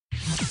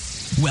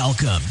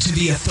Welcome to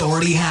the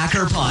Authority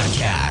Hacker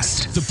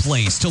Podcast, the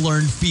place to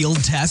learn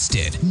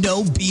field-tested,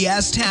 no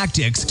BS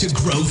tactics to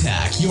growth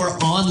hack your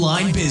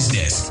online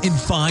business and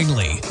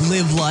finally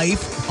live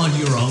life on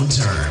your own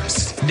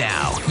terms.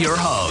 Now, your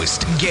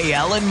host,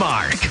 Gael and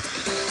Mark.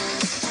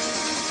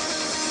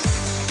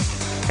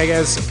 Hey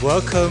guys,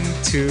 welcome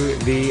to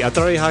the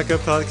Authority Hacker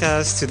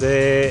Podcast.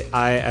 Today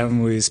I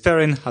am with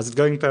Perrin. How's it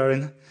going,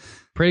 Perrin?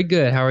 Pretty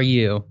good. How are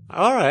you?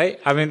 All right.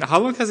 I mean, how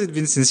long has it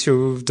been since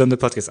you've done the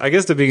podcast? I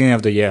guess the beginning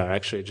of the year,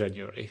 actually,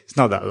 January. It's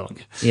not that long.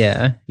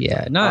 Yeah.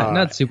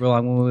 Not super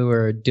long when we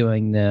were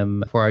doing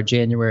them for our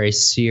January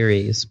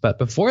series. But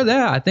before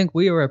that, I think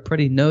we were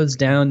pretty nose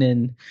down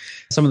in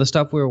some of the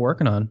stuff we were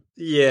working on.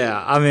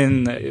 Yeah, I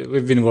mean,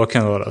 we've been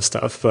working on a lot of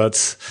stuff,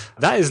 but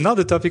that is not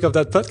the topic of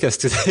that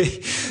podcast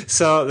today.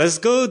 So let's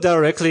go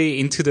directly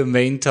into the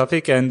main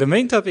topic. And the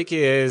main topic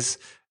is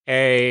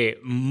a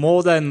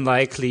more than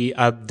likely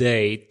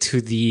update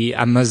to the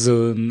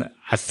Amazon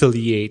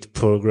affiliate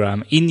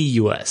program in the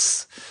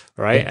US,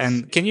 right? Yes.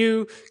 And can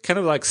you kind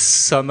of like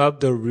sum up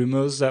the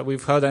rumors that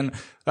we've heard? And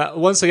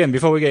once again,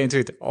 before we get into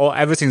it,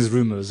 everything's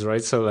rumors,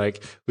 right? So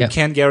like we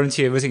can't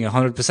guarantee everything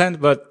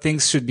 100%, but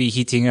things should be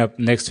heating up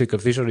next week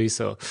officially.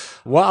 So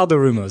what are the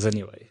rumors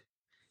anyway?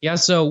 Yeah,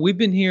 so we've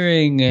been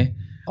hearing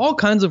all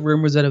kinds of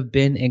rumors that have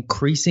been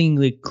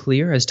increasingly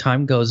clear as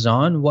time goes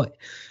on.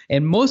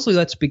 And mostly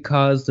that's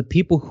because the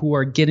people who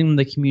are getting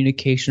the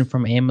communication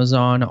from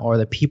Amazon are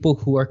the people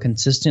who are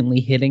consistently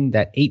hitting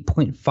that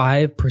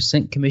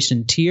 8.5%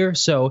 commission tier.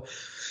 So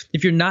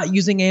if you're not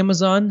using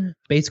Amazon,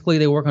 basically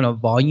they work on a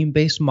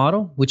volume-based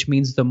model, which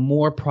means the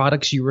more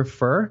products you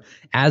refer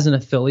as an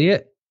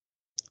affiliate,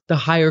 the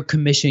higher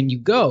commission you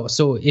go.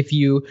 So if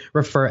you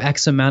refer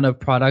X amount of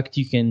product,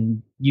 you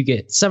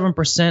get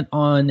 7%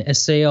 on a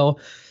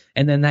sale,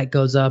 and then that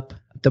goes up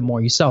the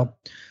more you sell.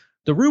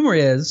 The rumor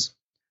is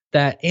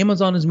that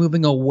Amazon is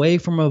moving away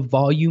from a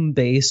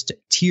volume-based,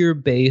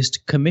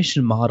 tier-based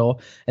commission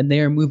model, and they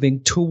are moving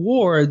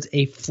towards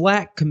a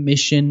flat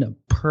commission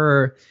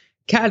per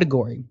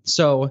category.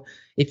 So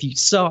if you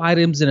sell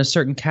items in a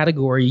certain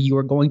category, you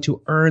are going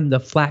to earn the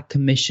flat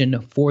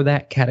commission for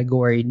that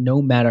category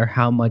no matter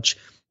how much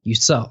you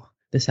sell.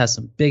 This has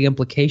some big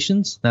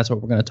implications. That's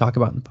what we're going to talk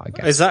about in the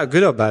podcast. Is that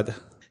good or bad?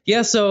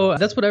 Yeah, so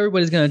that's what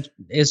everybody's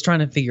is trying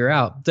to figure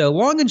out. The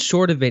long and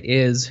short of it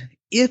is,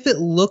 if it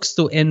looks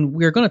and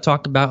we're going to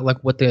talk about like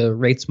what the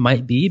rates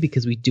might be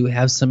because we do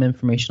have some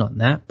information on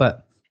that.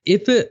 But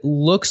if it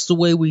looks the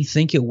way we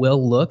think it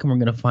will look, and we're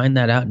going to find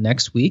that out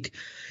next week,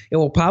 it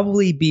will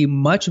probably be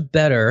much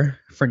better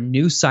for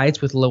new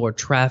sites with lower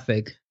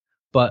traffic,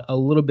 but a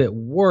little bit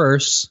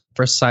worse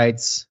for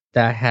sites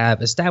that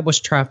have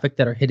established traffic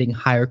that are hitting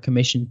higher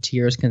commission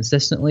tiers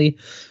consistently.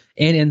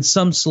 And in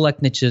some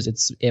select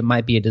niches, it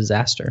might be a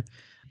disaster.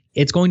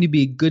 It's going to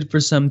be good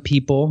for some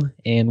people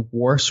and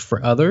worse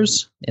for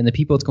others. And the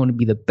people it's going to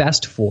be the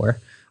best for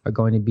are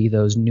going to be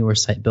those newer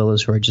site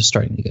builders who are just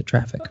starting to get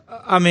traffic.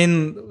 I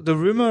mean, the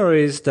rumor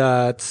is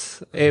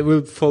that it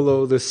will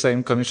follow the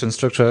same commission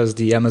structure as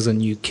the Amazon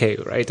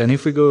UK, right? And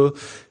if we go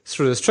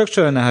through the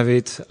structure, and I have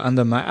it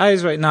under my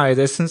eyes right now, it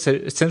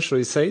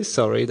essentially says,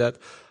 that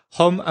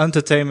home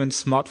entertainment,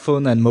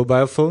 smartphone, and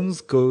mobile phones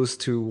goes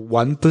to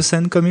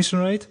 1% commission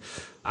rate.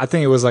 I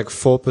think it was like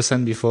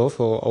 4% before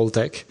for all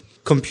tech.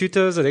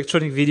 Computers,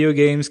 electronic video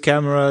games,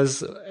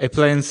 cameras,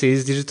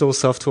 appliances, digital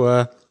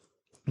software,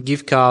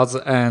 gift cards,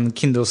 and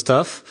Kindle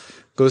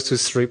stuff goes to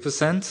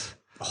 3%.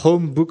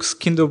 Home books,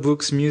 Kindle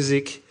books,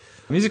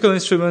 musical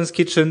instruments,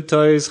 kitchen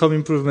toys, home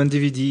improvement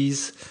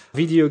DVDs,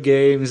 video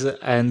games,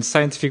 and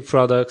scientific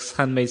products,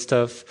 handmade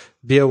stuff,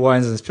 beer,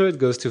 wines, and spirit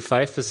goes to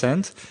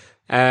 5%.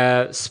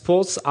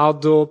 Sports,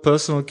 outdoor,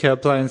 personal care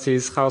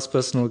appliances, house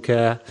personal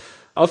care,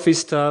 office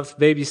stuff,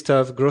 baby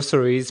stuff,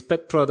 groceries,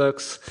 pet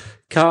products,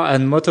 car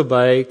and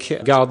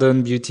motorbike,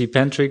 garden, beauty,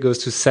 pantry goes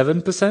to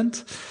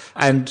 7%.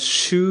 And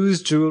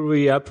shoes,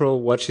 jewelry,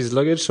 apparel, watches,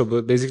 luggage, so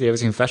basically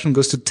everything in fashion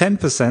goes to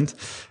 10%,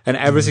 and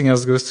everything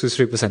else goes to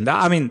 3%.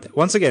 I mean,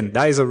 once again,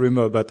 that is a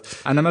rumor,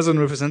 but an Amazon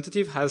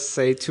representative has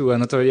said to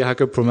an Authority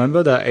Hacker Pro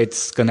member that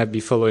it's going to be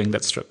following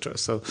that structure.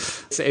 So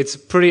it's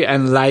pretty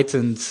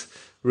enlightened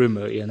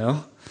rumor, you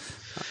know?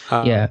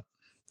 Yeah.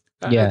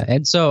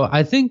 And so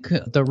I think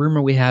the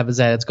rumor we have is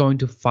that it's going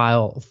to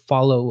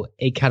follow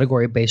a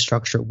category-based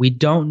structure. We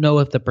don't know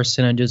if the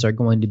percentages are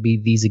going to be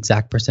these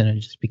exact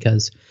percentages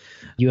because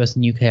US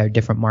and UK are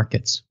different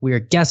markets. We are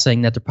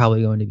guessing that they're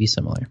probably going to be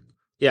similar.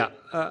 Yeah.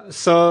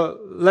 So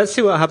let's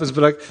see what happens.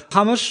 But like,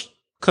 how much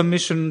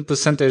commission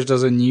percentage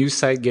does a new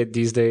site get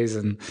these days?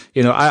 And,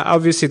 you know,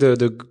 obviously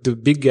the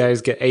big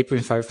guys get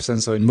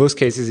 8.5%. So in most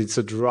cases, it's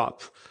a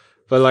drop.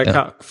 But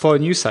like for a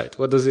new site,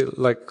 what does it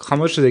like? How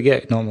much do they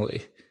get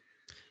normally?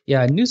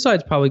 Yeah, a new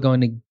site's probably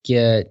going to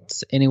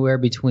get anywhere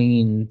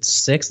between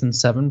 6 and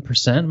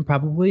 7%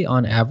 probably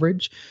on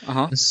average.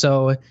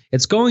 So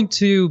it's going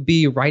to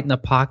be right in the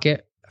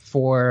pocket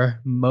for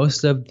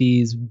most of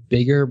these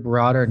bigger,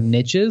 broader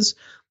niches.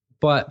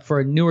 But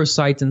for newer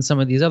sites and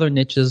some of these other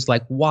niches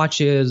like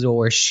watches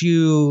or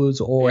shoes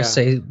or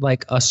say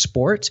like a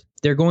sport,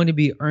 they're going to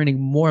be earning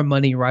more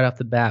money right off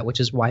the bat, which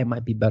is why it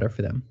might be better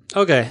for them.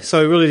 Okay,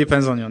 so it really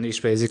depends on your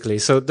niche, basically.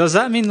 So does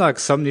that mean like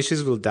some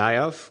niches will die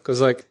off? Because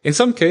like in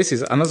some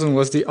cases, Amazon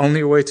was the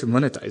only way to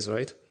monetize,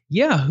 right?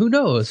 Yeah, who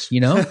knows?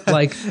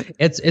 Like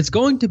it's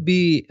going to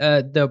be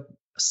the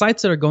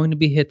sites that are going to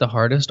be hit the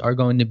hardest are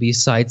going to be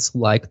sites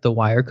like the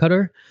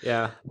Wirecutter,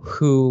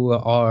 who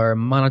are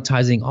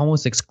monetizing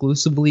almost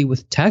exclusively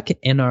with tech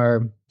and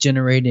are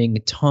generating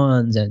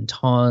tons and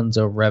tons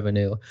of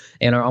revenue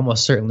and are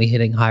almost certainly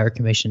hitting higher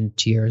commission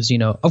tiers.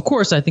 Of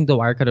course, I think the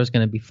Wirecutter is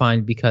going to be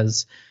fine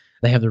because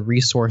they have the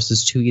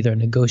resources to either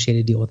negotiate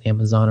a deal with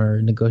Amazon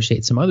or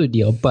negotiate some other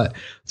deal. But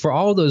for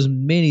all those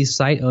many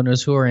site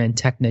owners who are in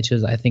tech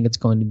niches, I think it's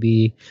going to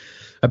be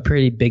a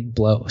pretty big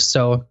blow.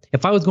 So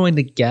if I was going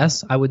to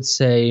guess, I would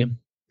say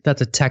that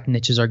the tech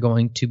niches are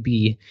going to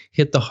be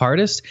hit the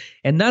hardest.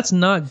 And that's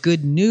not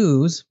good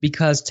news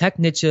because tech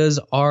niches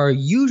are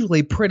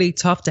usually pretty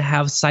tough to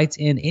have sites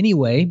in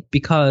anyway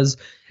because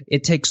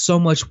it takes so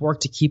much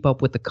work to keep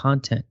up with the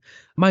content.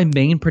 My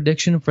main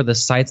prediction for the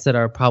sites that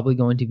are probably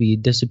going to be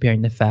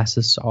disappearing the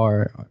fastest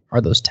are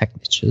those tech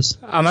niches.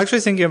 I'm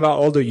actually thinking about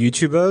all the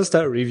YouTubers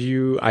that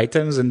review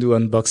items and do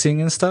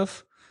unboxing and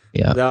stuff.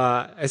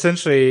 Yeah.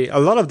 Essentially, a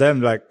lot of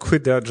them like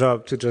quit their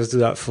job to just do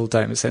that full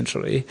time,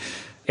 essentially.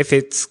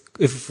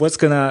 If what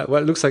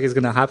looks like it's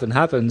gonna happen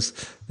happens,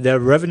 their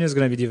revenue is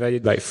gonna be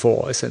divided by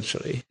 4,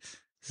 essentially.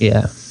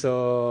 Yeah.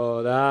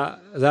 So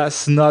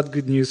that's not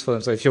good news for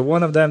them. So if you're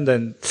one of them,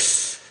 then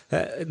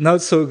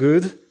not so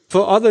good.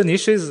 For other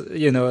niches,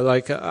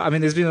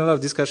 there's been a lot of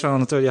discussion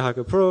on 30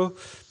 Hacker Pro.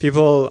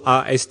 People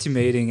are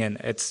estimating, and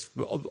it's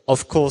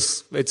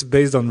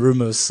based on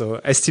rumors.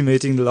 So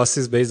estimating the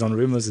losses based on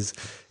rumors is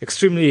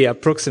extremely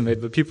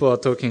approximate, but people are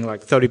talking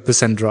like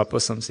 30% drop or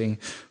something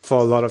for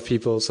a lot of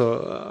people. So,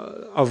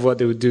 of what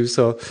they would do.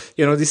 So,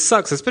 this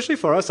sucks, especially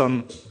for us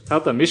on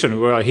Health and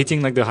Mission. We're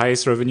hitting like the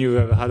highest revenue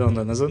we've ever had on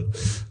Amazon.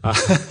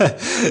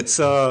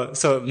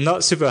 So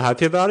not super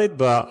happy about it,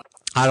 but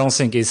I don't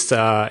think it's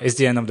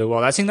the end of the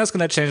world. I think that's going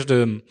to change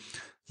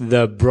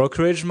the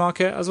brokerage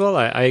market as well.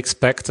 I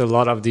expect a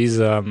lot of these,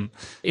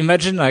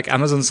 imagine like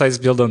Amazon sites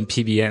built on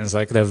PBNs,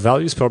 like their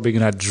value is probably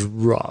going to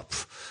drop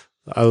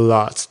a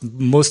lot,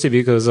 mostly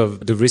because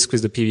of the risk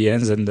with the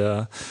PBNs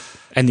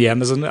and the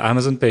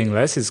Amazon paying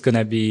less. It's going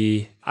to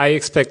be, I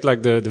expect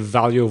like the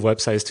value of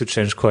websites to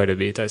change quite a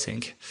bit, I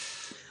think.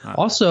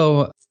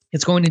 Also,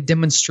 it's going to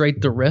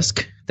demonstrate the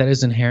risk that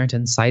is inherent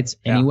in sites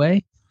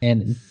anyway.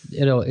 And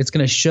it's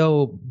going to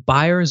show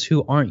buyers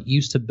who aren't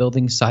used to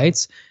building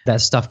sites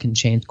that stuff can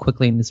change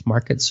quickly in this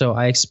market. So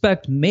I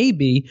expect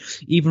maybe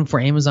even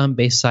for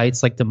Amazon-based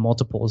sites, like the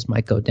multiples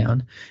might go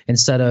down.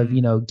 Instead of,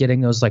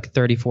 getting those like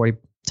 30, 40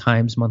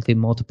 times monthly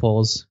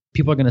multiples,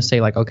 people are going to say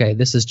like, okay,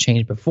 this has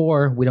changed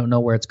before. We don't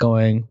know where it's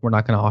going. We're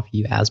not going to offer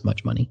you as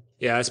much money.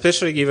 Yeah,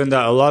 especially given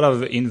that a lot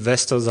of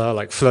investors are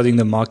like flooding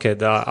the market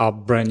that are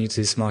brand new to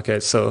this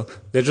market. So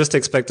they just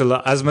expect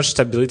as much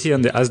stability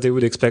as they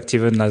would expect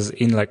even as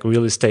in like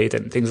real estate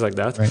and things like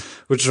that, right,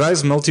 which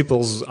drives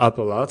multiples up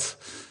a lot.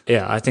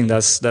 Yeah, I think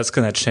that's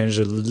going to change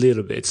a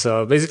little bit.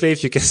 So basically,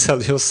 if you can sell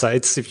your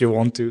sites if you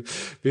want to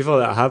before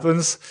that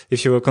happens,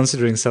 if you were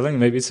considering selling,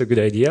 maybe it's a good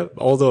idea.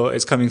 Although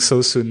it's coming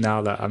so soon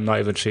now that I'm not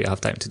even sure you have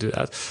time to do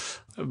that.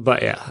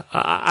 But yeah,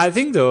 I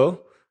think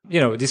though,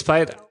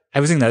 despite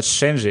everything that's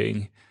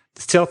changing,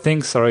 still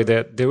think,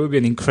 that there will be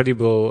an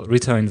incredible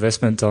return on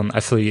investment on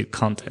affiliate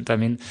content. I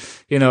mean,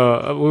 we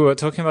were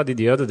talking about it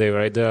the other day,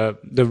 right?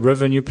 The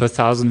revenue per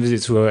 1,000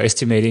 visits we were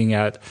estimating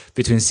at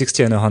between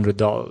 $60 and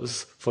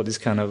 $100 for this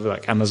kind of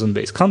like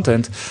Amazon-based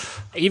content.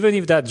 Even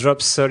if that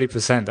drops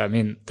 30%, I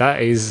mean,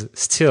 that is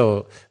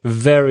still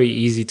very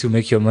easy to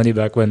make your money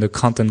back when the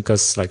content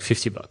costs like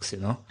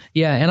 $50,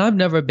 Yeah, and I've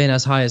never been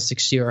as high as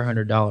 $60 or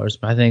 $100,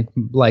 but I think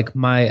like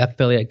my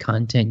affiliate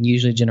content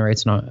usually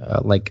generates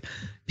like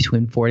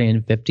between $40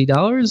 and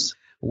 $50,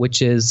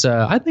 which is,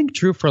 I think,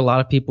 true for a lot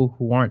of people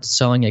who aren't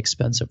selling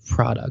expensive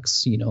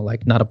products,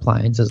 like not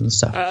appliances and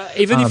stuff.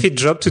 Even if it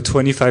dropped to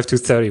 25 to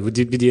 30, would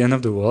it be the end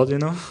of the world,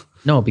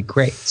 No, it'd be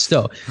great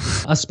still,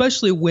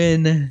 especially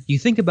when you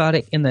think about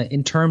it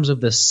in terms of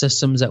the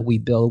systems that we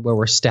build where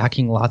we're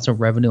stacking lots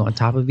of revenue on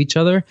top of each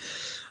other.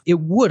 It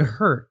would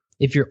hurt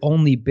if your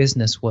only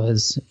business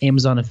was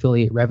Amazon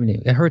affiliate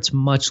revenue. It hurts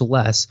much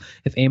less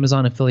if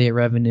Amazon affiliate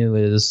revenue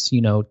is,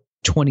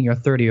 20 or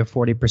 30 or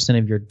 40%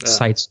 of your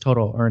site's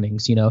total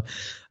earnings.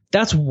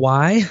 That's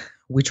why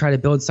we try to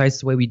build sites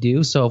the way we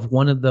do. So if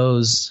one of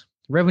those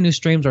revenue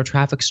streams or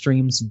traffic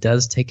streams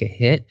does take a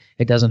hit,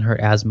 it doesn't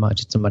hurt as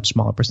much. It's a much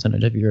smaller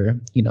percentage of your,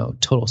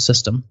 total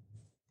system.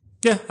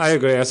 Yeah, I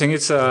agree. I think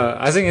it's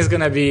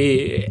going to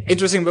be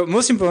interesting, but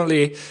most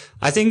importantly,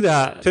 I think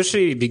that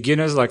especially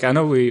beginners, like I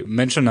know we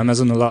mentioned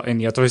Amazon a lot in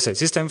the authority site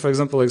system, for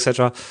example,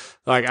 etc.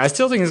 Like I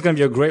still think it's going to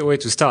be a great way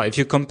to start. If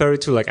you compare it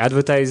to like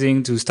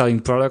advertising, to starting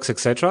products,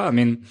 etc. I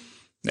mean,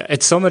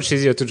 it's so much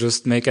easier to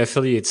just make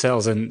affiliate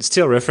sales and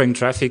still referring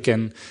traffic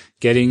and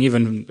getting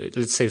even,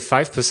 let's say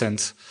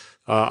 5%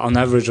 on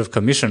average of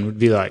commission would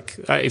be like,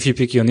 if you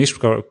pick your niche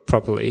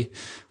properly,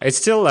 it's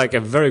still like a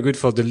very good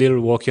for the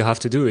little work you have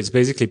to do. It's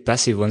basically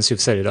passive once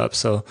you've set it up.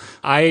 So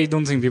I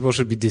don't think people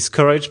should be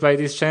discouraged by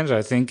this change.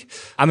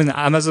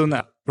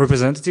 Amazon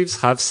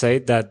representatives have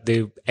said that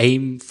they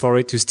aim for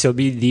it to still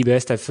be the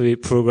best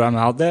affiliate program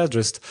out there,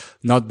 just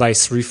not by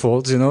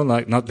threefold,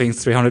 like not being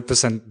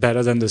 300%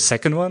 better than the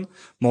second one,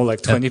 more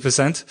like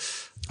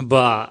 20%.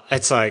 But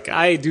it's like,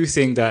 I do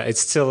think that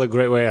it's still a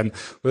great way, and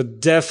we'll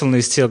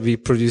definitely still be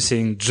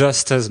producing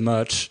just as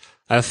much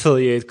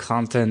affiliate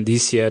content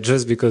this year,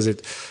 just because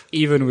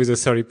even with a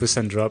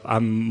 30% drop,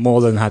 I'm more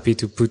than happy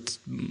to put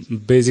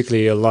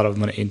basically a lot of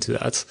money into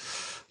that.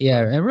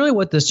 Yeah, and really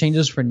what this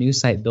changes for new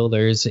site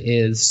builders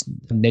is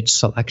niche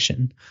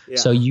selection. Yeah.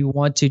 So you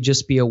want to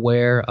just be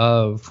aware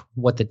of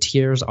what the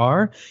tiers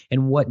are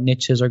and what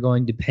niches are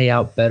going to pay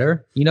out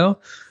better,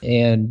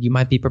 and you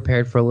might be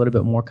prepared for a little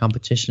bit more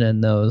competition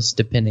in those,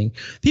 depending.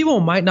 People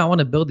might not want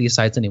to build these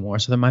sites anymore,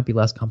 so there might be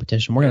less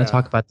competition. We're going to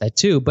talk about that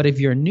too. But if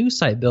you're a new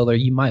site builder,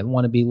 you might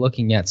want to be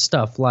looking at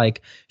stuff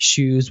like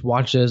shoes,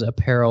 watches,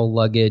 apparel,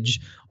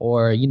 luggage,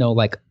 or,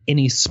 like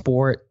any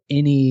sport,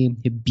 any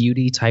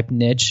beauty type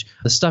niche.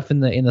 The stuff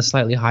in the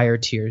slightly higher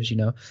tiers,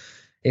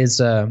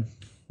 is it's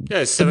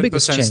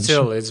 7%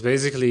 still. It's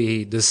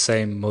basically the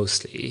same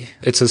mostly.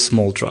 It's a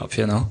small drop,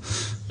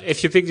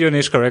 If you pick your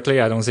niche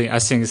correctly, I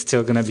think it's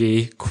still gonna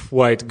be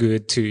quite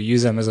good to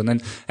use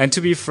Amazon. And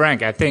to be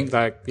frank, I think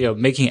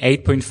making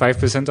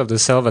 8.5% of the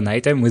sale of an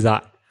item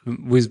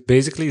with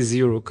basically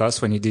zero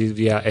cost when you did it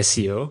via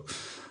SEO.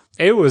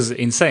 It was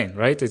insane,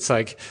 right? It's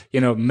like,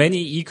 many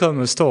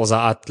e-commerce stores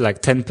are at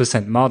like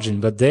 10% margin,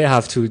 but they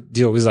have to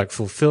deal with like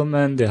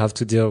fulfillment. They have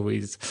to deal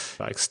with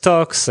like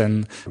stocks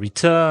and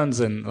returns.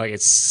 And like,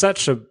 it's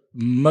such a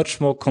much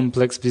more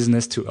complex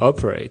business to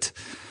operate.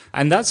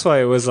 And that's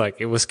why it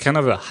was kind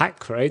of a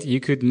hack, right?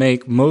 You could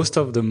make most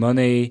of the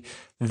money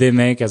they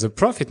make as a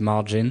profit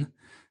margin,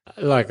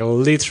 like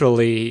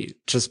literally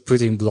just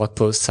putting blog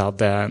posts out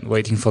there and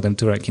waiting for them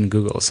to rank in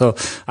Google. So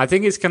I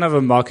think it's kind of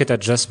a market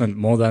adjustment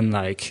more than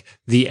like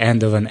the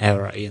end of an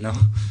era,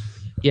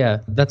 Yeah,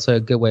 that's a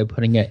good way of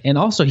putting it. And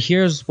also,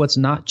 here's what's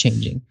not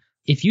changing.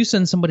 If you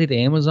send somebody to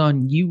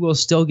Amazon, you will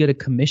still get a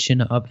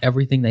commission of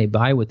everything they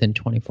buy within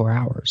 24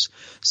 hours.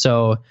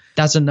 So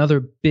that's another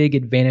big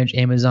advantage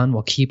Amazon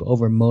will keep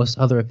over most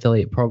other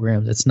affiliate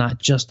programs. It's not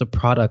just the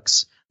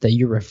products that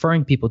you're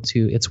referring people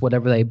to, it's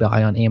whatever they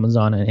buy on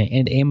Amazon,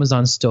 and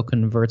Amazon still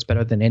converts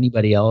better than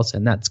anybody else,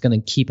 and that's going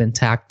to keep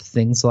intact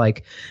things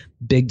like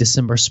big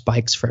December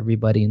spikes for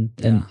everybody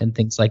and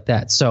things like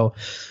that. So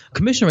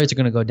commission rates are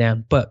going to go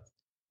down, but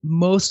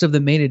most of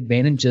the main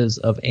advantages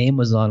of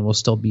Amazon will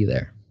still be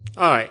there.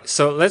 All right,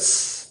 so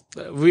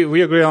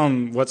we agree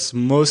on what's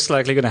most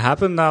likely going to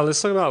happen. Now let's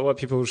talk about what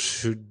people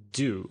should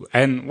do.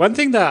 And one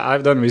thing that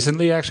I've done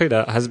recently, actually,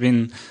 that has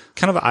been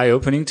kind of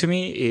eye-opening to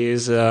me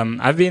is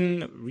I've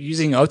been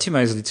using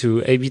Optimizely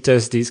to A/B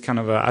test these kind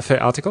of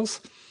affiliate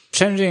articles,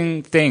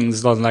 changing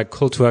things like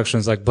call to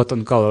actions, like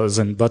button colors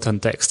and button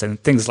text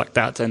and things like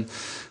that. And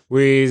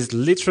with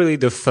literally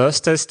the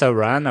first test I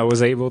ran, I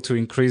was able to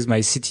increase my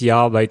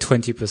CTR by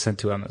 20%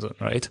 to Amazon,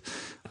 right?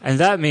 And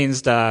that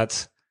means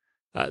that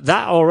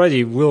that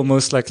already will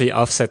most likely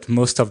offset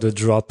most of the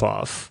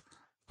drop-off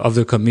of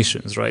the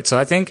commissions, right? So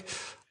I think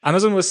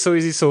Amazon was so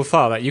easy so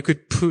far that you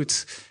could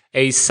put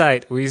a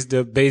site with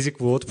the basic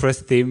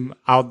WordPress theme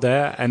out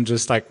there and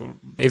just like,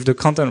 if the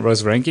content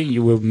was ranking,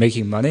 you were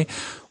making money.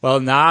 Well,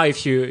 now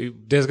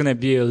there's going to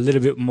be a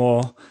little bit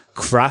more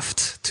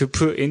craft to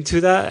put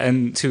into that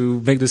and to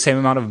make the same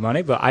amount of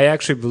money. But I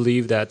actually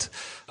believe that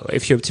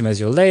if you optimize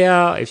your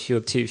layout, if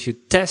you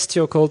test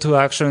your call to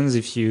actions,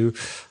 if you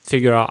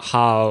figure out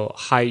how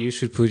high you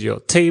should put your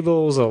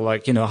tables, or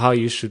how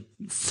you should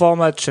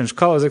format, change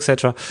colors,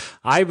 etc.,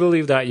 I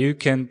believe that you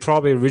can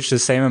probably reach the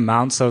same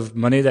amounts of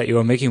money that you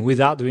are making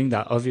without doing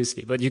that,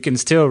 obviously, but you can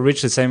still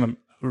reach the same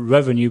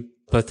revenue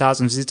per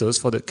 1,000 visitors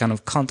for that kind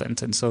of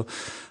content. And so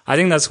I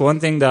think that's one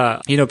thing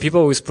that,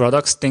 people with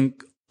products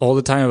think all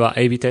the time about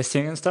A/B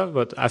testing and stuff,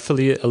 but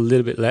affiliate a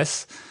little bit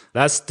less.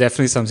 That's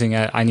definitely something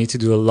I need to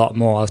do a lot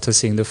more after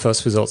seeing the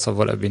first results of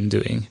what I've been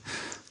doing.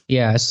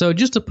 Yeah, so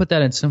just to put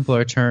that in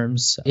simpler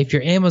terms, if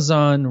your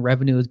Amazon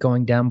revenue is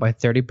going down by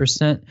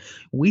 30%,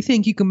 we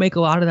think you can make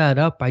a lot of that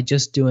up by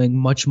just doing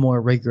much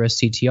more rigorous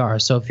CTR.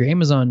 So if your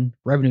Amazon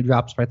revenue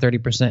drops by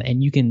 30%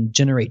 and you can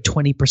generate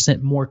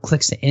 20% more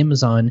clicks to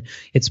Amazon,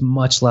 it's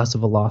much less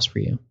of a loss for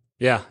you.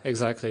 Yeah,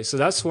 exactly. So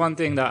that's one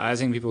thing that I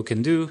think people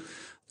can do.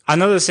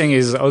 Another thing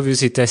is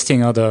obviously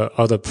testing other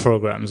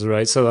programs,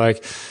 right? So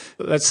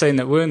let's say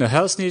that we're in the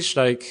health niche,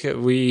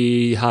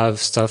 we have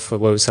stuff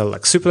where we sell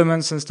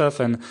supplements and stuff,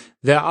 and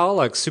there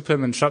are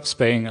supplement shops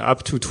paying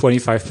up to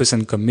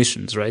 25%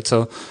 commissions, right?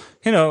 So,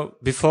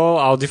 before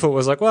our default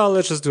was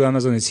let's just do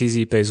Amazon. It's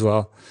easy, it pays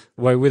well.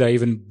 Why would I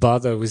even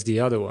bother with the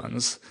other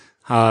ones?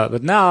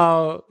 But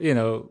now,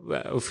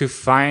 if we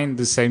find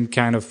the same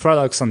kind of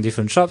products on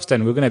different shops,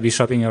 then we're going to be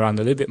shopping around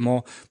a little bit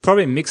more,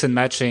 probably mix and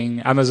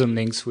matching Amazon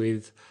links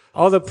with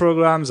other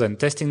programs and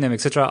testing them,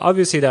 etc.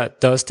 Obviously, that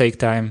does take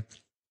time.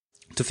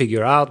 to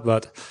figure out.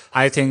 But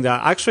I think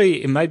that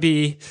actually it might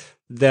be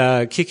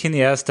the kick in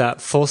the ass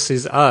that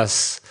forces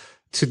us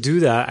to do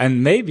that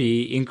and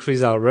maybe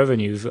increase our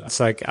revenue. It's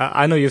like,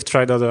 I know you've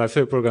tried other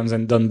affiliate programs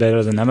and done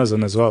better than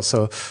Amazon as well.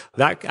 So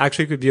that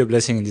actually could be a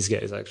blessing in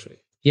disguise, actually.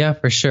 Yeah,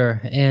 for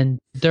sure. And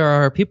there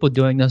are people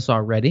doing this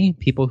already,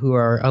 people who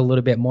are a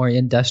little bit more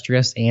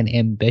industrious and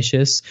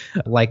ambitious,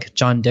 like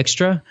John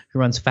Dykstra, who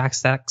runs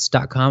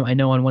factstacks.com. I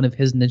know on one of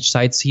his niche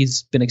sites,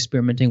 he's been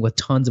experimenting with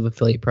tons of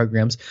affiliate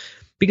programs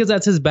because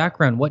that's his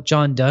background. What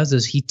John does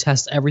is he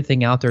tests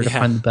everything out there to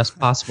find the best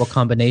possible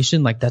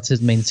combination. Like that's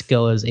his main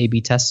skill is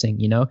A/B testing,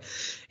 you know?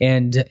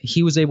 And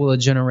he was able to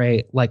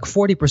generate like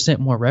 40%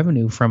 more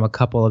revenue from a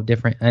couple of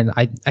different, and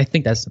I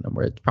think that's the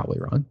number, it's probably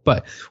wrong,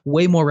 but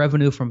way more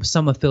revenue from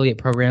some affiliate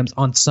programs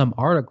on some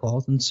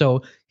articles. And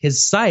so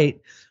his site,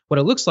 what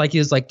it looks like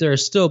is like there are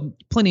still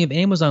plenty of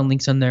Amazon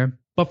links in there,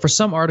 but for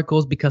some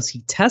articles, because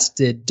he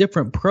tested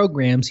different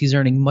programs, he's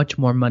earning much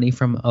more money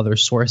from other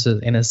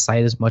sources, and his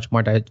site is much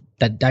more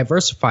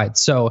diversified.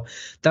 So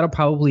that'll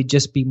probably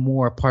just be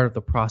more part of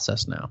the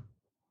process now.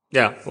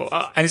 Yeah.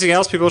 Well, anything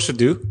else people should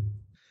do?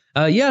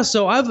 Yeah.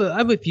 So I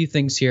have a few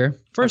things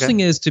here. First thing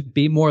is to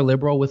be more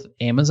liberal with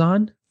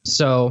Amazon.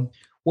 So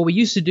what we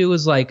used to do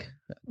is like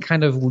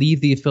kind of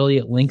leave the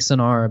affiliate links in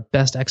our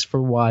best X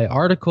for Y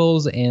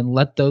articles and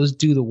let those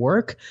do the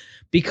work.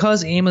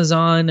 Because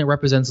Amazon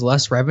represents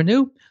less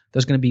revenue,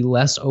 there's going to be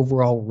less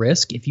overall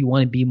risk. If you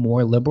want to be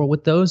more liberal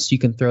with those, you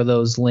can throw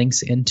those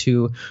links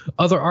into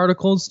other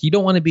articles. You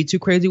don't want to be too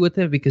crazy with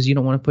it because you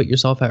don't want to put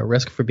yourself at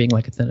risk for being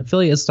like a thin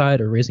affiliate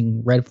site or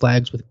raising red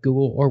flags with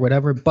Google or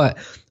whatever. But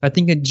I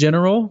think in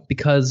general,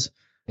 because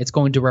it's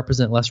going to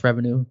represent less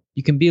revenue,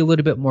 you can be a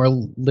little bit more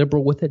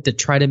liberal with it to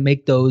try to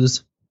make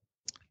those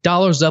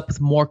dollars up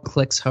with more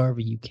clicks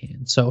however you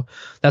can. So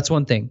that's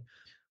one thing.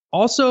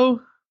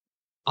 Also,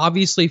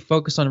 obviously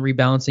focus on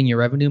rebalancing your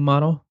revenue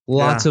model.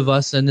 Lots of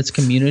us in this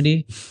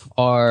community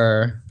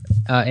are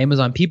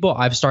Amazon people.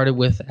 I've started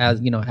with as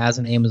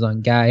an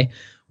Amazon guy.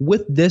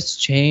 With this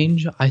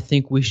change, I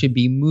think we should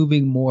be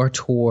moving more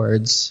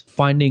towards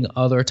finding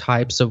other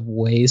types of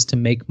ways to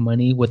make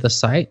money with a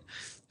site,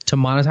 to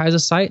monetize a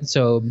site.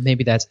 So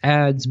maybe that's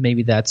ads,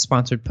 maybe that's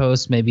sponsored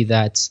posts, maybe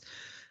that's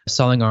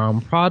selling our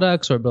own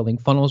products or building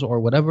funnels or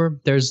whatever.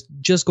 There's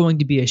just going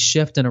to be a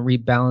shift and a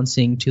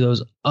rebalancing to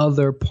those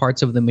other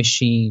parts of the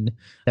machine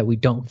that we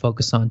don't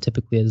focus on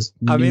typically as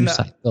new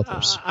site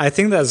builders. I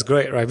think that's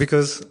great, right?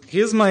 Because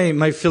here's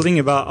my feeling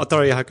about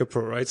Authority Hacker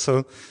Pro, right?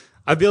 So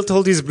I built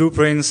all these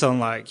blueprints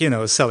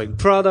on selling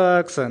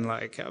products and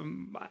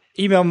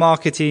email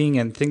marketing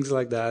and things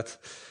like that.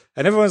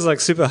 And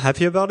everyone's super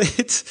happy about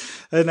it.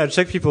 And I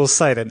checked people's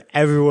site and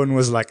everyone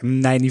was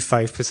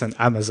 95%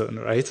 Amazon,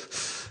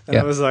 right? And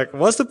I was like,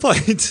 what's the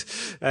point?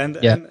 And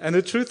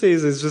the truth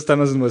is, it's just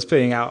Amazon was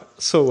paying out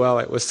so well.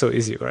 It was so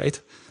easy, right?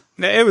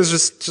 It was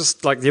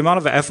just the amount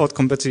of effort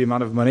compared to the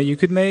amount of money you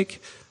could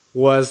make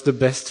was the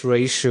best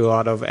ratio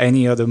out of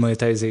any other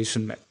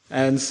monetization method.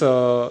 And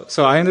so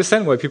I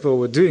understand why people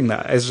were doing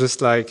that. It's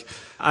just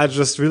I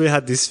just really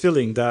had this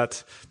feeling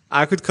that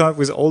I could come up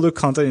with all the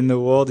content in the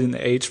world in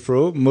H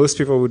Pro. Most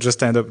people would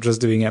just end up just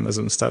doing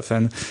Amazon stuff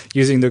and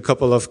using the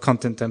couple of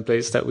content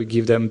templates that we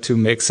give them to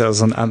make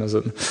sales on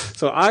Amazon.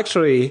 So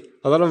actually,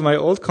 a lot of my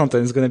old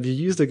content is going to be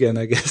used again,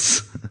 I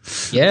guess.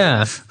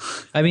 Yeah.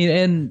 I mean,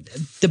 and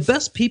the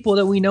best people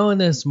that we know in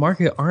this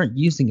market aren't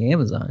using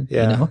Amazon.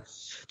 Yeah. You know?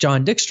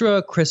 John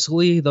Dykstra, Chris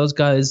Lee, those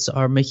guys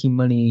are making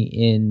money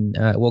in,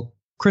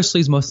 Chris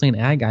Lee's mostly an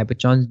ad guy, but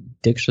John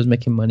Dykstra is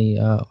making money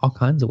all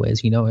kinds of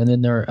ways, And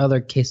then there are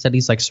other case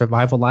studies like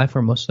Survival Life,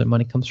 where most of the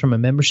money comes from a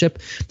membership.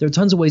 There are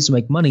tons of ways to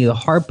make money. The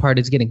hard part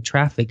is getting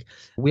traffic.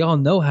 We all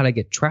know how to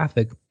get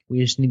traffic. We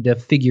just need to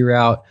figure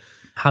out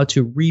how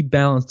to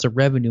rebalance the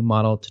revenue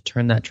model to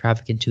turn that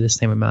traffic into the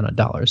same amount of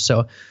dollars.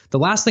 So the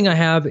last thing I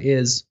have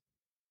is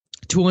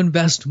to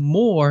invest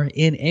more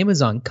in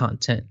Amazon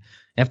content.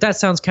 If that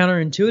sounds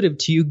counterintuitive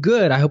to you,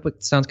 good. I hope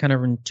it sounds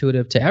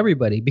counterintuitive to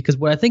everybody, because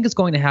what I think is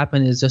going to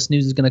happen is this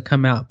news is going to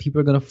come out. People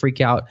are going to freak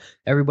out.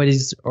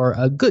 Or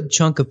a good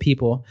chunk of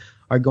people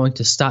are going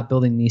to stop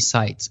building these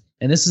sites.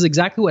 And this is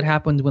exactly what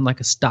happens when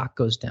a stock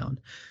goes down.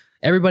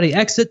 Everybody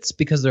exits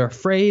because they're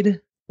afraid.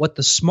 What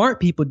the smart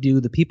people do,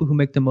 the people who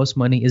make the most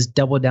money, is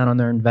double down on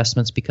their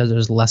investments because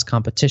there's less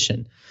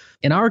competition.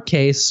 In our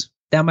case,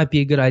 that might be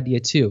a good idea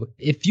too.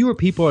 If fewer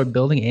people are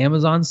building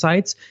Amazon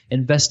sites,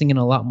 investing in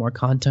a lot more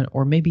content,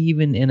 or maybe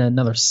even in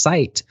another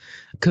site,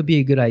 could be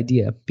a good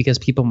idea, because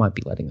people might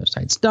be letting their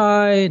sites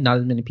die. Not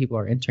as many people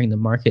are entering the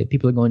market.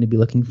 People are going to be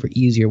looking for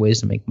easier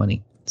ways to make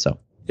money. So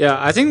yeah,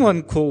 I think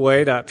one cool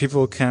way that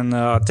people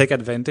can take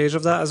advantage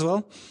of that as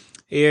well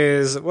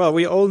is,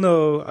 we all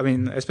know,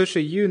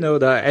 especially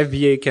that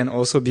FBA can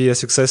also be a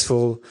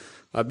successful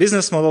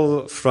business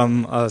model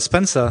from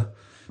Spencer.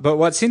 But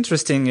what's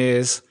interesting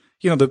is,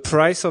 the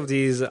price of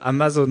these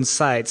Amazon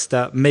sites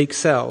that make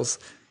sales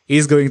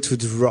is going to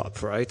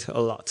drop, right?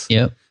 A lot.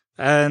 Yeah.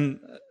 And,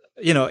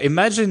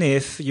 imagine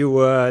if you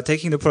were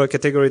taking the product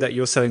category that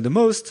you're selling the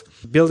most,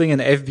 building an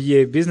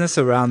FBA business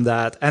around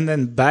that, and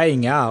then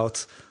buying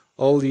out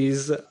all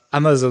these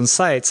Amazon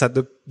sites at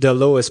the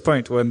lowest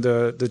point when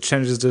the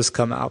changes just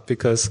come out,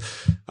 because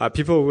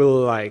people will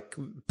like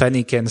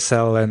panic and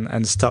sell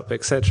and stop,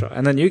 etc.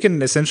 And then you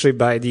can essentially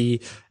buy the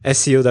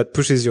SEO that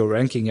pushes your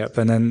ranking up,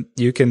 and then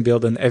you can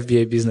build an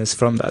FBA business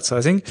from that. So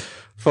I think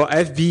for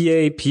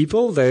FBA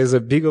people, there is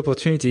a big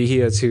opportunity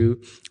here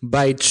to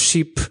buy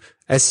cheap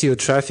SEO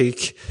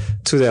traffic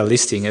to their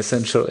listing,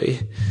 essentially.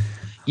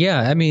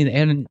 Yeah, I mean,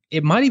 and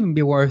it might even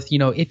be worth,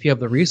 if you have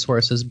the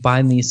resources,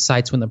 buying these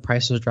sites when the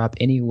prices drop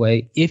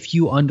anyway, if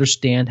you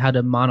understand how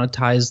to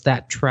monetize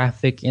that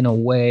traffic in a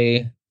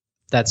way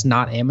that's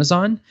not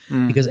Amazon,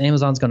 because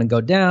Amazon's going to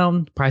go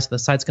down, the price of the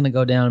site's going to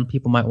go down,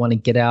 people might want to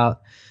get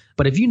out.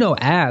 But if you know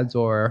ads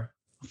or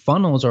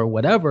funnels or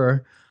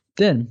whatever,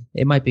 then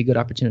it might be a good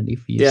opportunity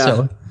for you. Yeah.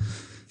 So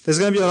there's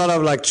going to be a lot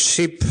of like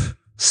cheap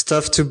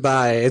stuff to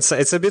buy. It's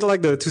a bit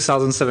like the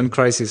 2007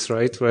 crisis,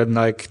 right? When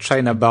like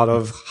China bought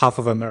off half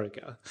of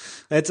America.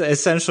 It's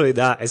essentially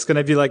that. It's going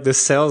to be like the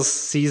sales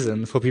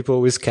season for people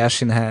with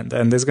cash in hand.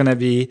 And there's going to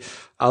be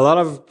a lot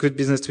of good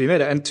business to be made.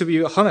 And to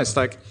be honest,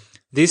 like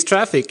this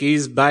traffic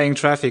is buying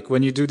traffic.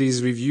 When you do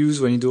these reviews,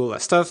 when you do all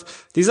that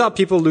stuff, these are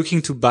people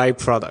looking to buy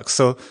products.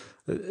 So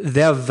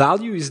their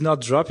value is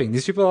not dropping.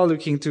 These people are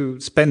looking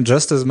to spend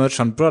just as much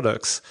on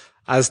products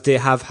as they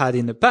have had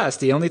in the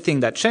past. The only thing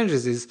that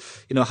changes is,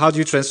 how do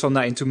you transform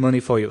that into money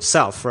for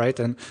yourself, right?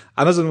 And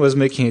Amazon was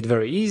making it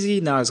very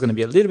easy. Now it's going to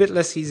be a little bit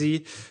less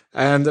easy.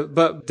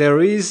 But there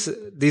is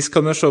this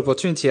commercial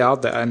opportunity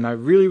out there. And I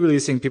really, really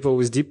think people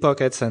with deep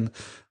pockets and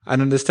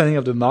an understanding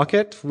of the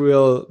market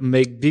will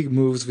make big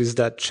moves with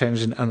that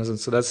change in Amazon.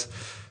 So that's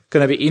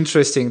going to be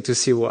interesting to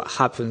see what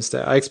happens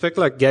there. I expect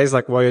like guys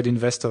like Wired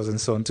Investors and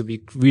so on to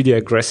be really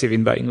aggressive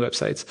in buying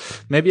websites.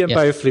 Maybe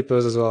Empire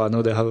Flippers as well. I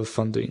know they have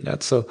fun doing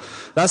that. So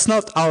that's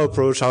not our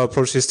approach. Our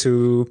approach is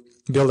to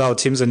build our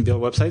teams and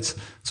build websites.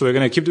 So we're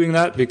going to keep doing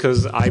that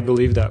because I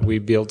believe that we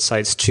build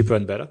sites cheaper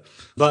and better.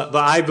 But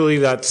I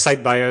believe that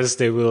site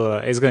buyers,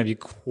 it's going to be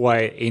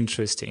quite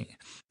interesting.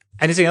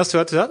 Anything else to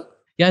add to that?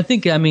 Yeah, I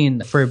think,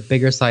 for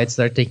bigger sites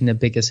that are taking the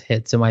biggest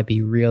hits, it might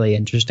be really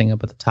interesting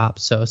up at the top.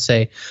 So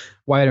say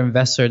Wired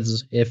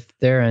Investors, if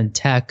they're in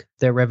tech,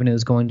 their revenue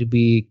is going to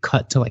be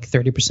cut to like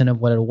 30% of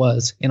what it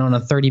was. And on a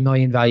 30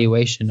 million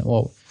valuation,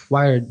 well,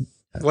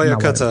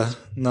 Wirecutter,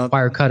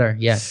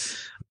 yeah.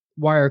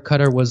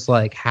 Wirecutter was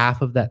like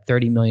half of that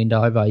 $30 million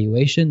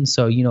valuation.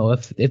 So,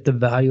 if the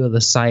value of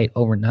the site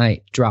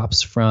overnight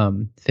drops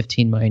from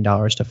 $15 million to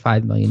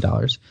 $5 million,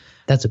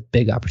 that's a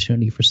big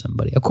opportunity for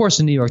somebody. Of course,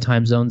 the New York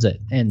Times owns it,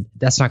 and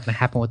that's not going to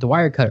happen with the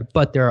Wirecutter,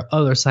 but there are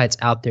other sites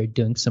out there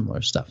doing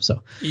similar stuff.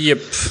 So, yep.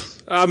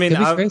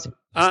 Crazy.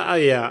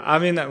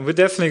 We're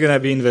definitely going to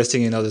be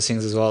investing in other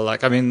things as well.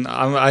 Like, I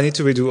need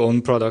to redo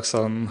own products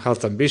on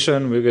Health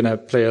Ambition. We're going to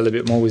play a little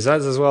bit more with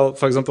ads as well.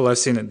 For example, I've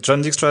seen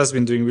John Dykstra has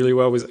been doing really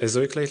well with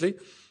Ezoic lately.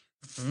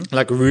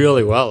 Like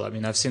really well.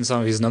 I've seen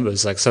some of his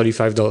numbers, like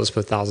 $35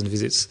 per 1,000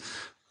 visits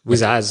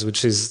with ads,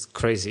 which is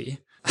crazy.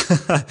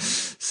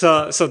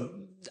 So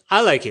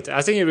I like it.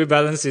 I think it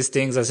rebalances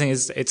things. I think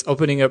it's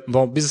opening up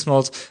more business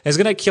models. It's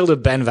going to kill the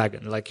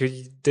bandwagon. Like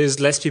there's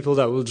less people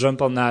that will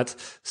jump on that.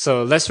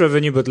 So less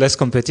revenue, but less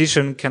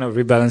competition kind of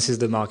rebalances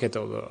the market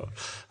overall.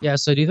 Yeah.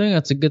 So do you think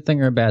that's a good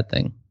thing or a bad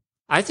thing?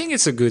 I think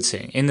it's a good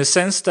thing in the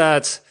sense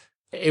that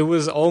it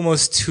was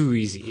almost too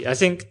easy. I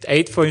think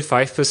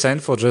 8.5%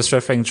 for just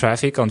referring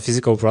traffic on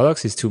physical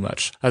products is too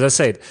much. As I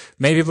said,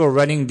 many people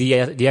running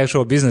the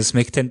actual business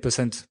make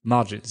 10%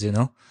 margins,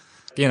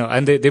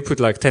 and they put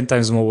like 10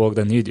 times more work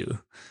than you do.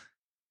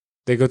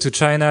 They go to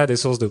China, they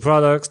source the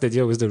products, they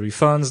deal with the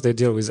refunds, they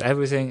deal with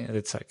everything. And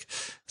it's like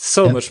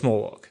so much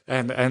more work.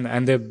 And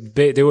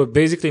they were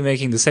basically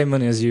making the same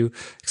money as you,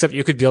 except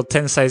you could build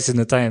 10 sites in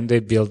a time.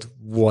 They build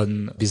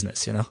one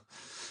business,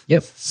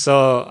 Yep.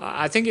 So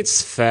I think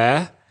it's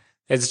fair.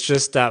 It's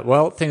just that,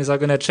 things are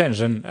going to change.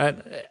 And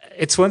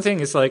it's one thing.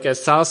 It's like I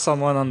saw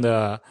someone on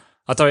the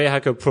Atari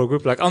Hacker Pro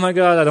group, like, oh my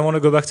God, I don't want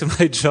to go back to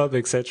my job,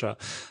 etc.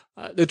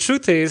 The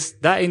truth is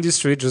that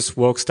industry just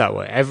works that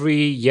way. Every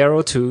year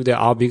or two, there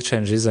are big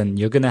changes and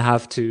you're going to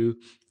have to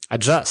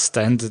adjust.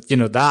 And,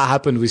 that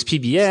happened with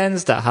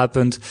PBNs. That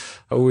happened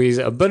with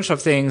a bunch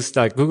of things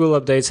like Google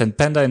updates, and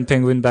Panda and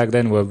Penguin back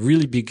then were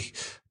really big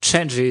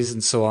changes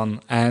and so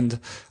on. And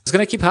it's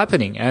going to keep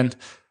happening. And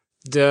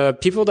the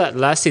people that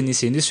last in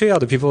this industry are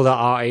the people that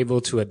are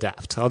able to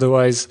adapt.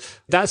 Otherwise,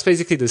 that's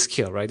basically the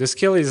skill, right? The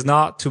skill is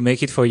not to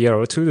make it for a year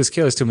or two. The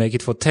skill is to make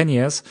it for 10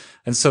 years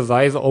and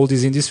survive all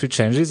these industry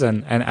changes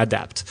and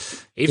adapt.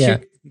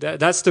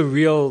 That's the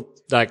real,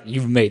 like,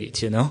 you've made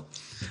it,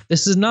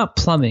 This is not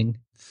plumbing.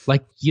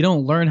 Like, you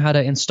don't learn how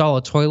to install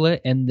a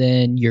toilet and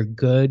then you're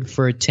good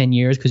for 10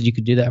 years because you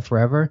could do that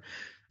forever.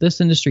 This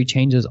industry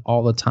changes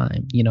all the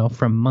time,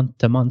 from month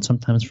to month,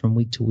 sometimes from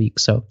week to week.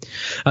 So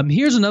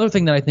here's another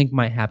thing that I think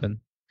might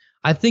happen.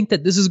 I think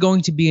that this is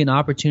going to be an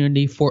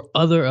opportunity for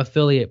other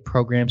affiliate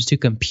programs to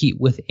compete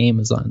with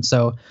Amazon.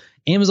 So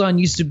Amazon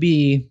used to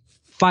be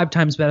 5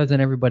 times better than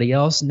everybody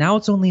else. Now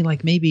it's only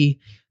like maybe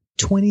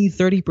 20,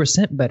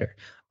 30% better.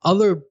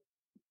 Other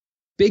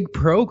big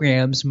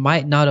programs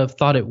might not have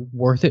thought it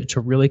worth it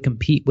to really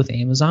compete with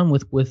Amazon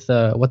with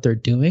what they're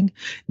doing.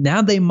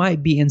 Now they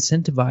might be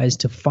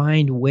incentivized to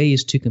find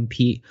ways to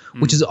compete,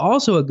 which is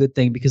also a good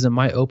thing because it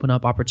might open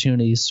up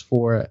opportunities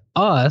for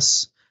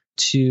us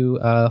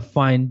to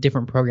find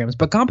different programs.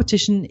 But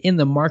competition in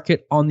the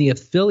market on the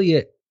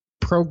affiliate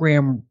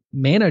program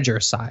manager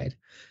side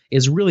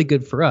is really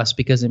good for us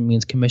because it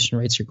means commission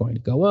rates are going to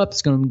go up.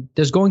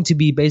 There's going to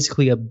be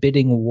basically a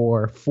bidding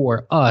war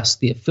for us,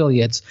 the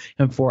affiliates,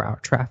 and for our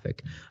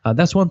traffic.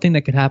 That's one thing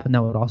that could happen.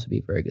 That would also be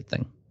a very good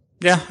thing.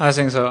 Yeah, I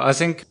think so. I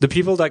think the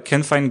people that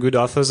can find good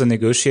offers and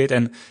negotiate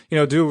and,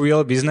 do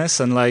real business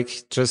and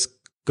like just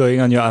going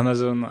on your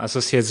Amazon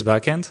Associates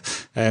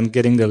backend and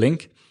getting the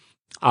link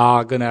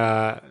are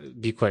gonna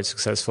be quite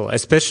successful,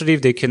 especially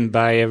if they can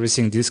buy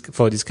everything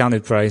for a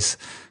discounted price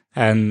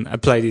and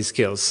apply these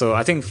skills. So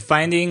I think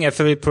finding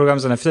affiliate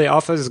programs and affiliate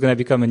offers is going to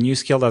become a new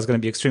skill that's going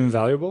to be extremely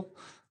valuable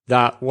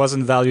that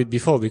wasn't valued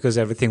before because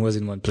everything was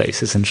in one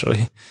place,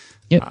 essentially.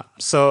 Yep.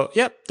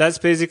 That's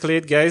basically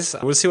it, guys.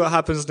 We'll see what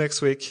happens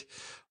next week.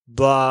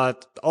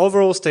 But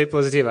overall, stay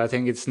positive. I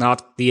think it's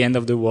not the end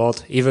of the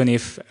world,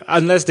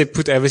 unless they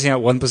put everything at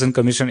 1%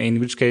 commission,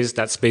 in which case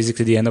that's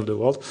basically the end of the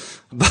world.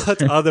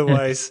 But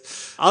otherwise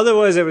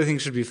everything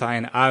should be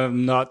fine.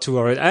 I'm not too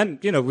worried. And,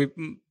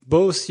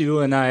 both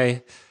you and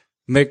I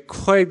make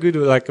quite good,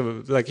 I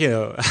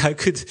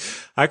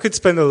could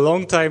spend a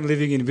long time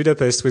living in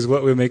Budapest with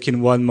what we make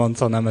in 1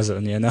 month on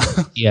Amazon,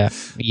 Yeah.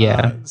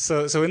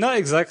 So it's not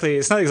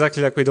exactly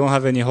like we don't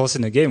have any horse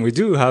in the game. We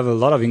do have a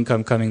lot of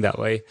income coming that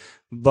way.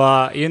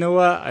 But you know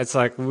what? It's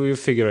like we'll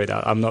figure it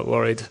out. I'm not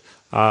worried.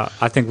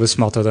 I think we're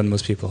smarter than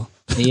most people.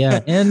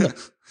 Yeah. And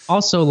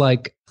also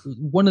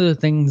one of the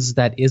things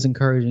that is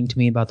encouraging to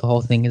me about the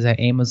whole thing is that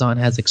Amazon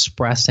has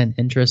expressed an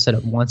interest that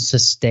it wants to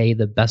stay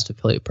the best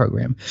affiliate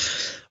program.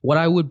 What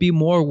I would be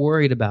more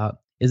worried about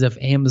is if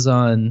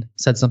Amazon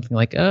said something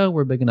like, "Oh,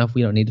 we're big enough,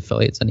 we don't need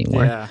affiliates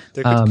anymore." Yeah,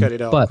 they could cut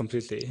it out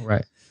completely.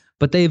 Right.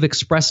 But they've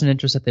expressed an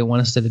interest that they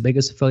want to stay the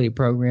biggest affiliate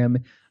program,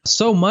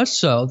 so much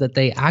so that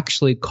they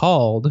actually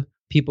called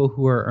people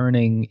who are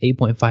earning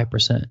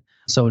 8.5%.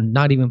 So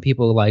not even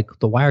people like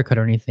the Wirecut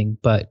or anything,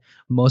 but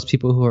most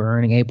people who are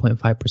earning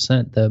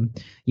 8.5%, the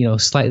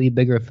slightly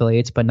bigger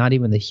affiliates, but not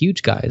even the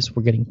huge guys,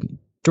 were getting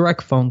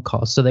direct phone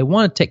calls. So they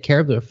want to take care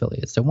of their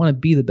affiliates. They want to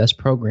be the best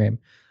program.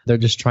 They're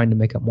just trying to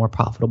make it more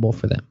profitable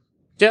for them.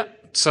 Yeah.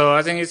 So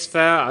I think it's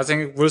fair. I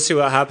think we'll see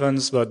what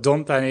happens, but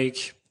don't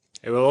panic.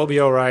 It will all be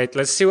all right.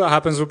 Let's see what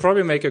happens. We'll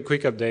probably make a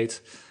quick update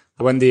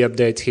when the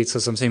update hits or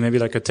something. Maybe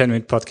like a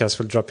 10-minute podcast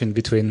will drop in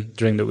between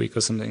during the week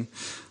or something.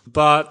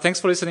 But thanks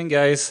for listening,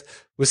 guys.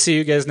 We'll see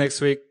you guys next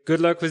week.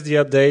 Good luck with the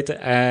update,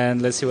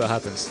 and let's see what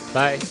happens.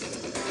 Bye.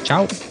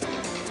 Ciao.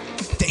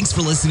 Thanks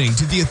for listening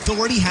to the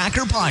Authority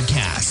Hacker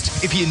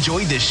Podcast. If you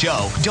enjoyed this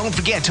show, don't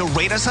forget to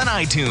rate us on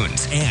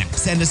iTunes and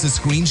send us a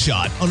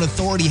screenshot on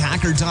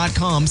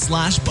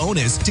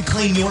authorityhacker.com/bonus to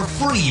claim your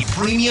free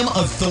premium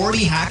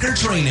Authority Hacker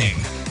training.